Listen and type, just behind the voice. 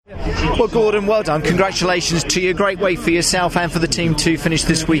Well, Gordon, well done. Congratulations to you. Great way for yourself and for the team to finish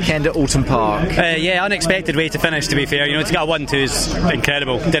this weekend at Oulton Park. Yeah, unexpected way to finish, to be fair. You know, to get a 1-2 is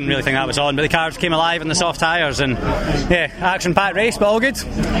incredible. Didn't really think that was on, but the cars came alive in the soft tyres, and yeah, action-packed race, but all good.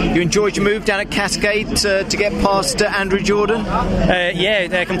 You enjoyed your move down at Cascade to get past Andrew Jordan?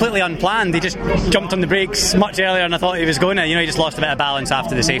 Yeah, completely unplanned. He just jumped on the brakes much earlier than I thought he was going to. You know, he just lost a bit of balance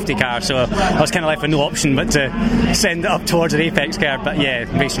after the safety car, so I was kind of left with no option but to send it up towards an apex curve. But yeah,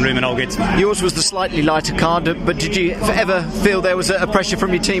 racing room and all good. Yours was the slightly lighter car, but did you ever feel there was a pressure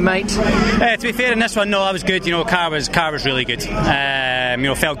from your teammate? To be fair, in this one, no, I was good. You know, car was really good. You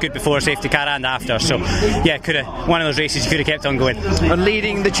know, felt good before safety car and after. So yeah, could have one of those races. Could have kept on going. And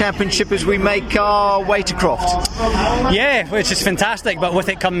leading the championship as we make our way to Croft. Yeah, which is fantastic. But with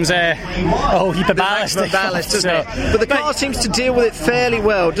it comes a whole heap of ballast. Doesn't it? But the car seems to deal with it fairly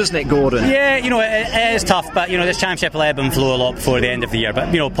well, doesn't it, Gordon? Yeah, you know, it is tough. But you know, this championship will ebb and flow a lot before the end of the year.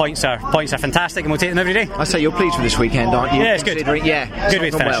 But you know, points are fantastic, and we'll take them every day. I say you're pleased with this weekend, aren't you? Yeah, it's good. Yeah, good way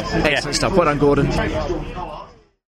to finish. Well. Excellent stuff. Well done, Gordon.